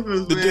it's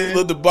Christmas,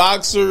 man. The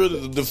boxer,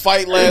 the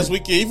fight last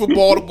weekend, he from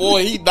Baltimore.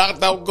 He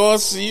knocked out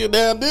Garcia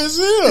down this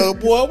year,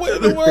 boy. What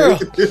in the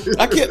world?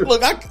 I can't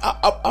look.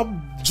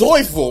 I'm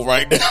joyful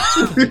right now.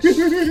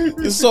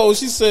 And so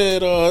she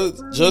said,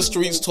 "Just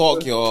streets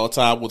talk, y'all.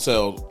 Time will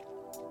tell."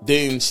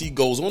 Then she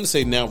goes on to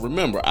say, "Now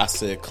remember, I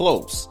said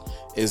close.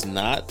 It's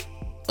not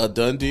a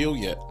done deal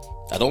yet.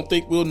 I don't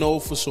think we'll know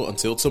for sure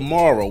until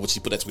tomorrow, which he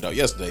put that tweet out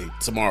yesterday.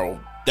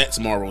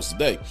 Tomorrow's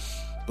today.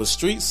 But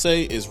streets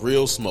say it's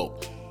real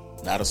smoke,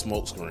 not a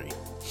smoke screen.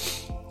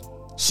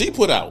 She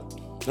put out,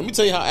 let me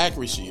tell you how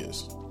accurate she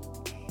is.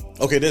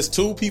 Okay, there's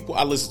two people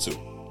I listen to.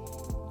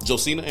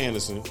 Josina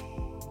Anderson,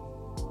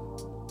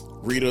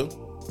 Rita,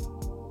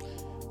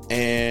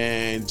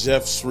 and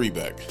Jeff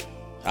Schrebeck.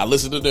 I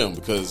listen to them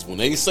because when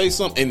they say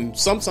something, and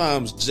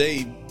sometimes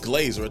Jay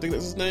Glazer, I think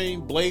that's his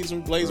name, Glazer,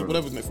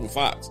 whatever his name, from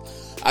Fox.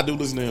 I do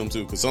listen to him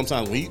too, because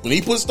sometimes when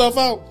he puts stuff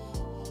out,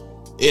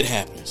 it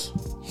happens.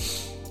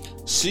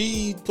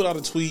 She put out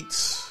a tweet,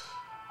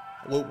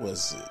 what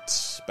was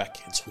it,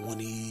 back in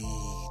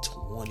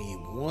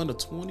 2021 or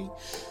 20,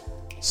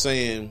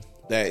 saying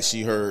that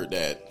she heard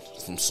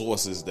that from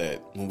sources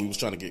that when we was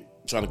trying to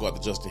go out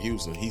to Justin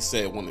Houston, he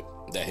said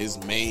that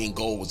his main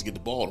goal was to get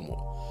to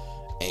Baltimore,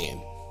 and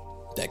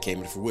that came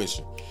into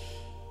fruition.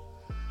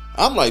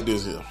 I'm like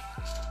this here.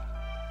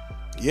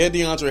 Yeah,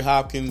 DeAndre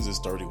Hopkins is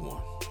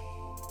 31.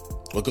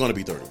 We're going to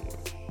be 31.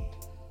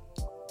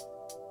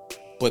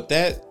 But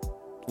that,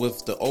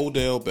 with the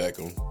Odell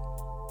Beckham,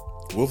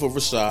 with a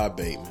Rashad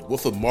Bateman,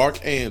 with a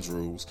Mark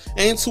Andrews,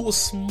 and to a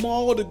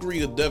small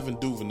degree of Devin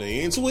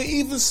Duvernay, and to an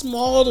even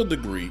smaller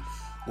degree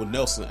with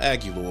Nelson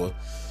Aguilar,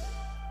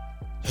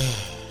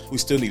 we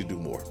still need to do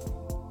more.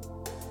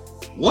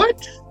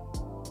 What?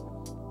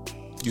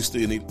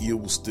 You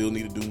will still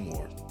need to do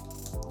more.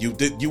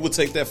 You would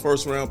take that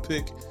first round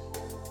pick,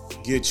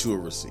 get you a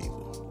receiver.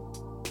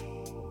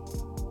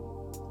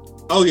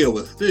 Oh yeah,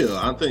 but still,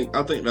 I think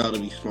that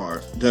would be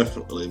smart,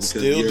 definitely, because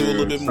still do a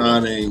little bit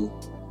signing. More.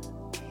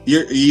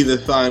 You're either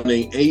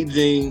signing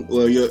aging,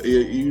 or you're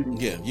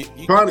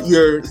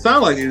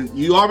sound like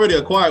you already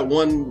acquired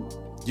one.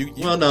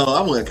 Well, no,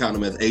 I wouldn't count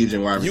him as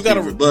aging wide receiver.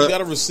 You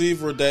got a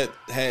receiver that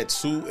had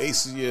two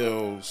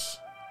ACLs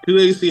on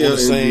the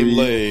same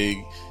leg.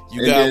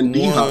 You got one.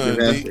 D-Hop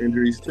has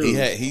injuries too.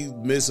 He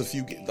missed a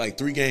few, like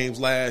 3 games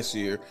last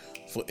year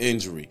for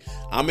injury.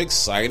 I'm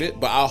excited,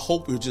 but I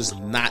hope we're just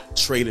not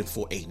trading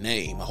for a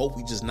name. I hope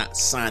we're just not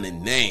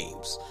signing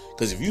names.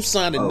 Because if you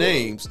signing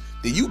names,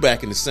 then you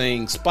back in the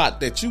same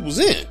spot that you was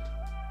in.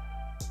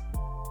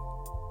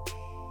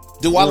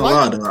 I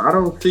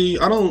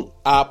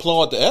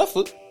applaud the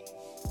effort.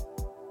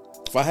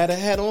 If I had a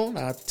hat on,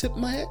 I'd tip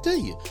my hat to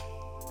you.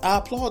 I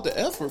applaud the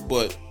effort,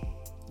 but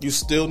you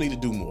still need to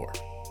do more.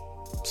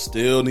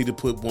 Still need to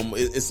put one more.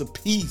 It's a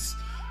piece.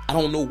 I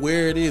don't know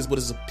where it is, but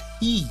it's a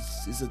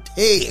piece. It's a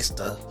taste,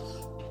 a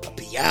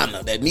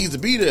piano that needs to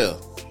be there.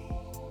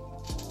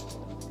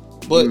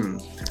 But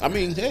I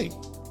mean, hey,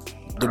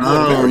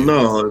 I don't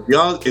know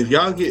if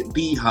y'all get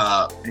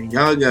D-Hop and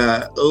y'all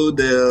got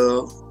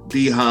Odell,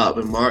 D-Hop,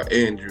 and Mark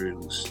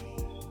Andrews.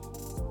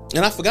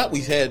 And I forgot we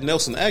had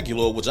Nelson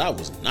Aguilar, which I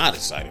was not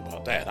excited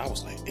about that. I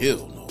was like, ew,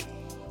 no.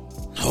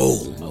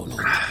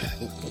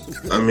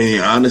 I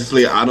mean,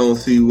 honestly, I don't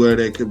see where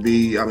they could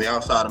be. I mean,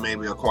 outside of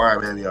maybe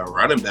acquiring maybe a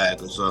running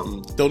back or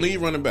something. Don't need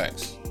running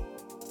backs.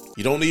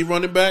 You don't need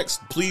running backs.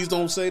 Please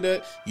don't say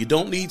that. You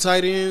don't need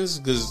tight ends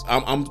because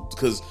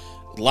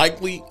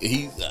likely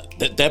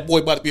that boy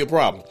about to be a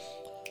problem.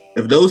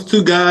 If those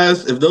two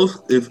guys,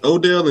 if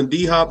Odell and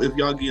D-Hop, if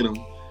y'all get them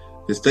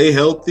to stay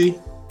healthy,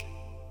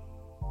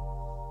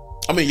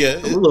 I mean, yeah,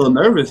 I'm a little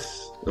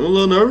nervous. I'm a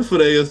little nervous for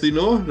the AFC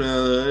North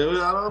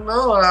now. I don't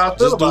know how I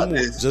feel about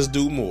this. Just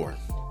do more.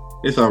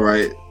 It's all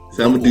right.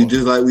 So I'm going to do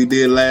just like we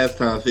did last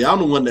time. See, I'm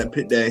the one that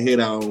put that hit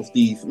on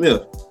Steve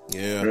Smith.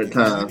 Yeah. You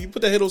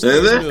put that hit on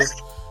Steve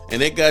Smith,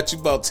 and it got you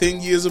about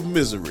 10 years of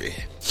misery.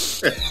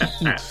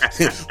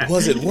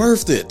 Was it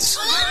worth it?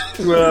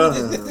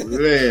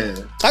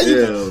 Man. How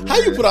you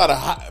put out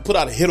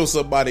a hit on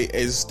somebody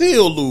and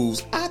still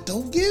lose? I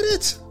don't get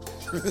it.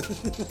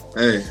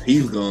 Hey,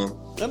 he's gone.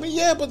 I mean,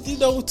 yeah, but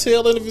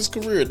tail end of his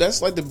career.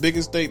 That's like the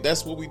biggest thing.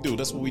 That's what we do.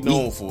 That's what we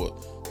known for.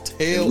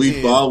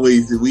 We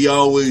always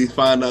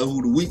find out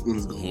who the weak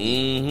ones go.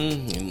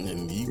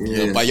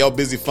 And by y'all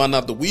busy finding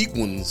out the weak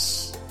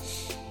ones,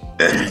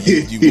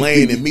 you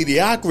laying in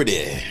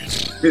mediocrity.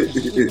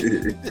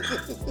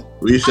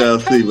 We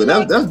shall see, but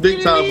that's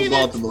big time for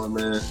Baltimore,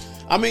 man.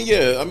 I mean,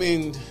 yeah. I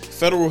mean,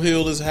 Federal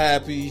Hill is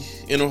happy.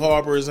 Inner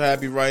Harbor is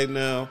happy right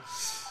now.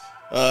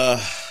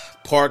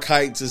 Park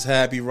Heights is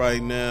happy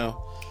right now.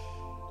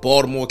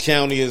 Baltimore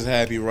County is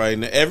happy right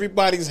now.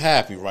 Everybody's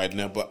happy right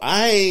now, but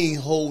I ain't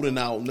holding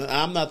out.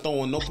 I'm not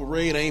throwing no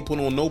parade. I ain't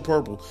putting on no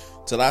purple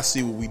till I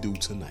see what we do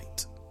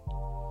tonight.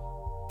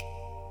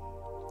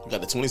 We got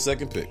the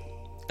 22nd pick.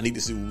 I need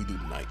to see what we do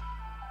tonight.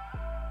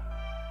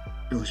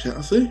 What shall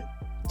I see?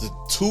 The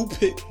 2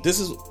 pick. This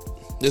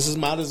is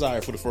my desire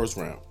for the first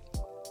round.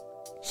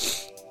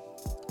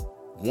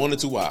 1 or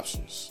 2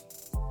 options.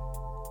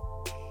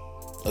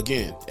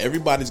 Again,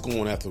 everybody's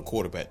going after a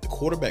quarterback. The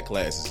quarterback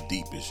class is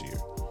deep this year.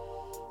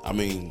 I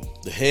mean,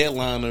 the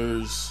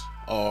headliners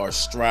are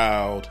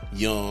Stroud,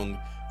 Young,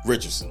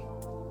 Richardson.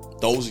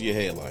 Those are your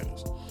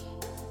headliners.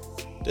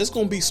 There's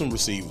going to be some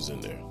receivers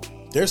in there.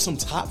 There's some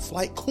top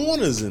flight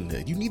corners in there.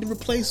 You need to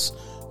replace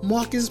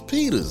Marcus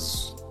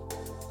Peters.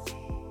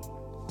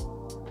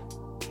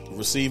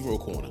 receiver or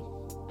corner.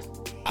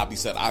 I'll be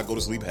set. I'll go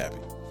to sleep happy.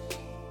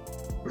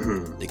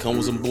 They come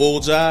with some bull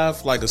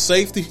jive like a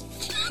safety.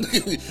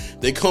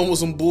 They come with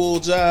some bull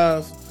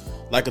jive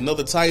like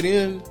another tight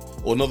end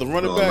or another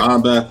running back.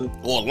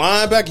 Linebacker. Or a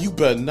linebacker. You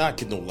better not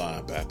get no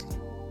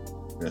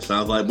linebacker. That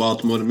sounds like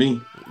Baltimore to me.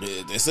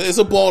 It's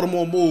a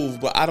Baltimore move,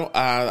 but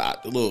I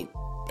look,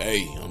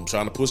 hey, I'm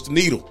trying to push the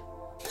needle.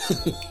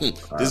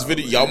 This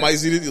video, y'all might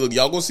see this. Look,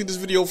 y'all gonna see this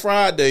video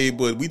Friday,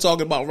 but we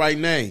talking about right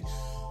now.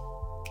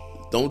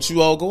 Don't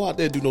you all go out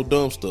there and do no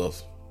dumb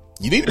stuff.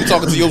 You need to be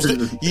talking to your.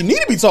 You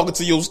need to be talking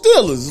to your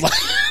Steelers.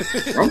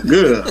 I'm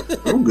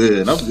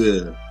good.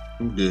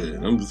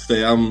 I'm just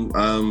saying.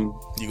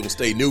 You gonna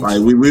stay neutral?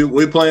 Like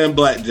we playing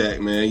blackjack,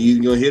 man.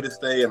 You gonna here to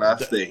stay, and I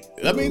stay.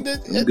 I mean,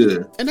 I'm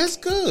good, and that's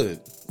good.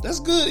 That's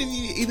good if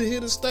you either here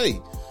to stay.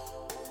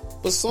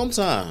 But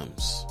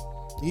sometimes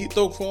you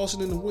throw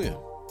caution in the wind.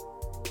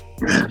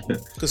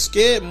 Cause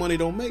scared money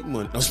don't make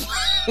money.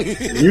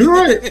 You're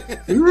right.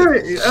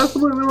 You're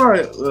absolutely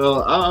right.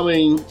 Well, I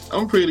mean,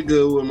 I'm pretty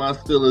good where my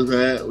Steelers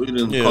at. We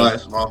done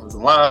acquired some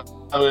offensive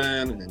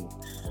linemen, and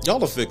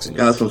y'all are fixing.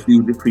 Got some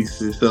few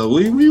decreases, so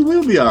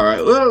we'll be all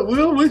right. Well,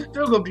 we're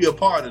still gonna be a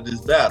part of this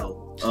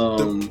battle.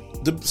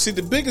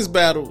 The biggest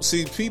battle.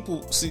 See,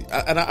 people see,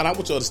 and I want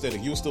you to understand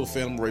it. You're still a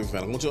fan. I'm a Ravens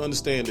fan. I want you to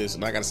understand this,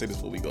 and I gotta say this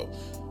before we go.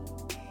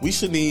 We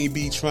shouldn't even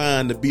be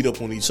trying to beat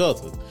up on each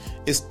other.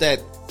 It's that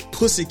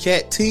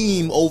pussycat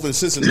team over in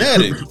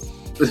Cincinnati.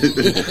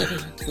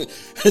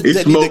 He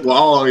smoked with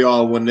all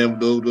y'all when those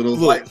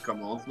lights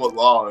come on. Smoke with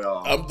all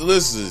y'all.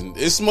 Listen,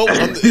 it's smoke.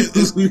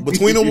 It's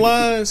between them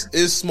lines,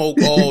 it's smoke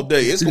all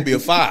day. It's gonna be a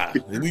fire.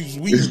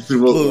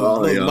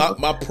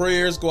 My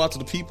prayers go out to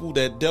the people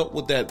that dealt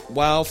with that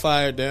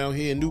wildfire down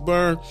here in New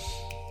Bern.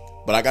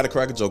 But I got to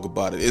crack a joke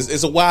about it.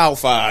 It's a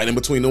wildfire in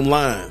between them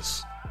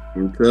lines.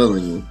 I'm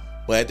telling you.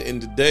 But at the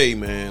end of the day,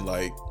 man,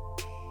 like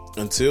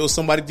until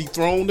somebody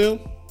dethroned them,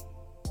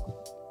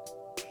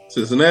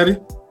 Cincinnati.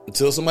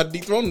 Until somebody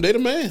dethroned them, they the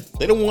man.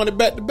 They don't want it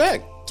back to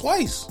back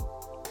twice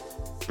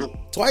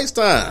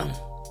time.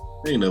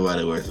 Ain't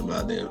nobody worries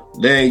about them.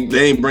 They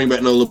ain't bring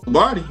back no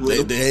Lombardi.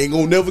 They ain't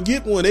gonna never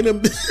get one. They done,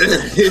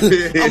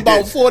 I'm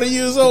about 40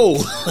 years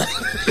old.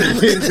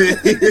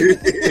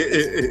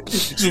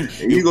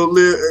 You gonna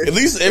live at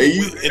least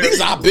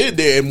I've been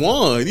there and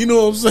won. You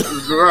know what I'm saying?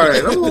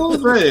 Right. That's what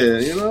I'm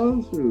saying. You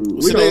know,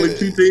 we the only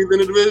two teams in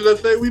the division that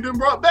say we done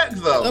brought back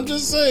something. I'm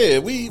just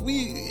saying we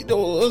you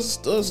know us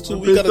two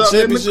we got a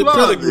championship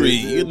pedigree.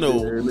 You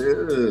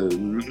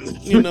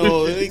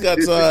know, ain't got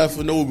time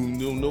for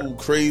no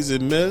crazy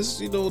mess.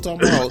 You know,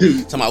 talking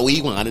about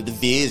we won the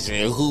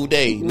division. Who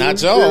they?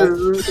 Not y'all.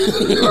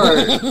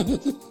 Right.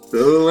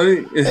 So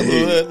ain't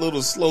that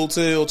little slow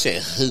tail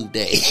chat. Who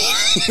they?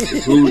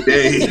 Who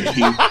they?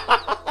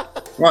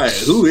 Right.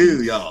 Who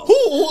is y'all?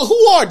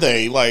 Who are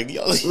they? Like,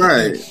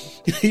 right.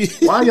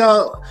 Why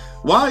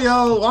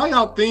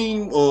y'all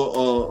theme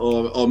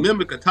or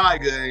mimic a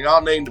tiger and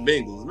y'all name the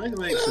Bengals? Make it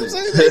make sense.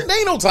 There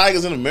ain't no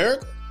tigers in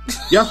America.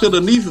 Y'all should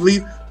have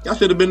y'all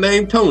should have been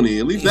named Tony.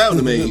 At least that would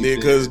have made sense.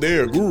 Because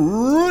they're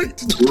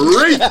great.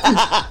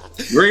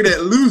 Great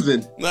at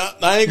losing. Now,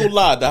 I ain't gonna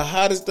lie. The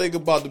hottest thing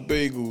about the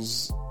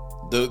Bengals,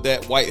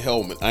 that white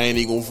helmet. I ain't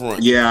even gonna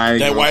front. Yeah,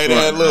 that white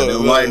hat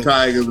look. The white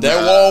tigers.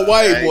 That all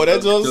white boy.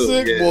 That's just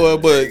sick boy.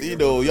 But you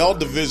know, y'all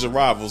division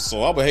rivals,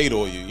 so I'm gonna hate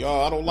on you.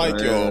 Y'all, I don't like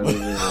y'all.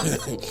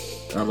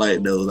 I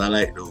like those.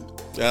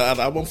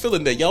 I'm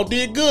feeling that y'all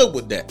did good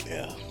with that.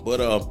 Yeah, but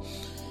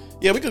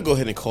yeah, we can go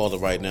ahead and call it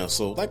right now.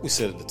 So, like we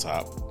said at the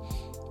top,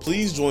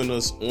 please join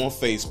us on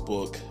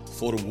Facebook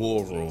for the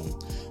War Room.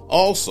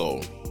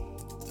 Also,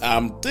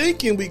 I'm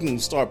thinking we can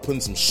start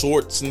putting some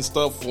shorts and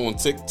stuff on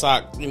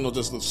TikTok, you know,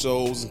 just the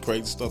shows and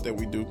crazy stuff that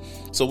we do.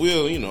 So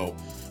we'll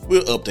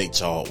update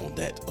y'all on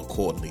that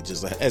accordingly,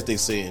 just as they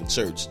say in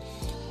church.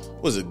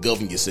 What is it?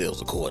 Govern yourselves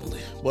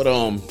accordingly. But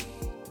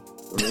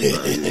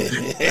it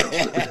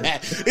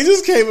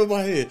just came in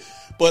my head.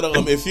 But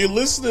if you're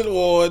listening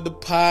on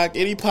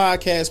any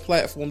podcast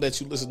platform that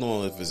you listen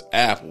on, if it's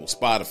Apple,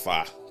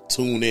 Spotify,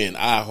 TuneIn,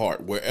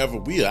 iHeart, wherever,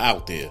 we are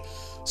out there.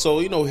 So,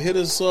 you know, hit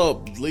us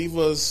up, leave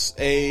us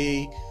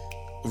a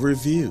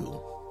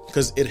review,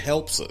 because it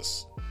helps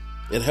us.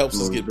 It helps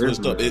us get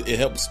pushed up. It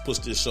helps push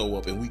this show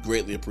up, and we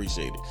greatly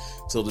appreciate it.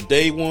 So the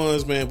day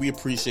ones, man, we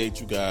appreciate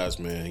you guys,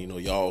 man. You know,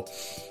 y'all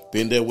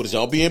been there with us.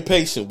 Y'all being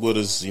patient with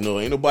us. You know,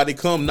 ain't nobody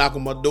come knock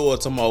on my door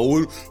talking about,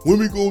 when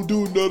we gonna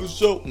do another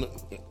show? No.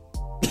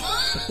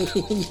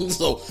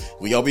 So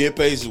y'all being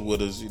patient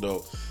with us, you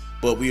know.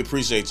 But we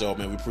appreciate y'all,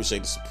 man. We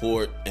appreciate the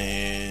support,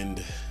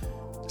 and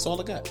that's all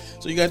I got.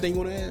 So you got anything you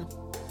want to add?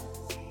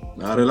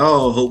 Not at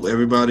all. Hope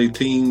everybody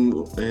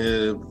team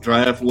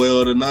draft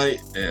well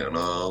tonight, and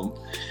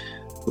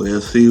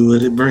we'll see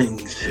what it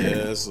brings.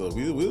 Yeah, so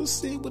we'll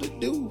see what it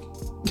do.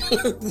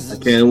 I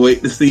can't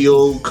wait to see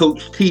old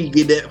Coach T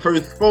get that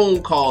first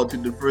phone call to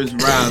the first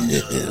round.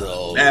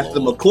 Ask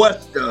him a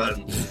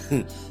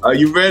question. Are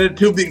you ready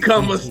to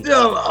become a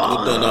Steeler?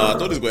 I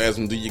thought he was going to ask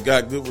him, do you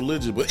got good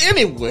religion? But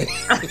anyway,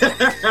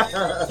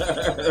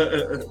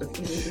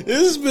 this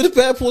has been the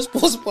Bad Boy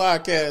Sports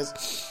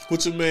Podcast.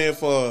 With your man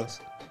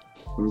Foz.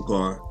 I'm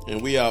going. And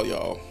we out,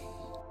 y'all.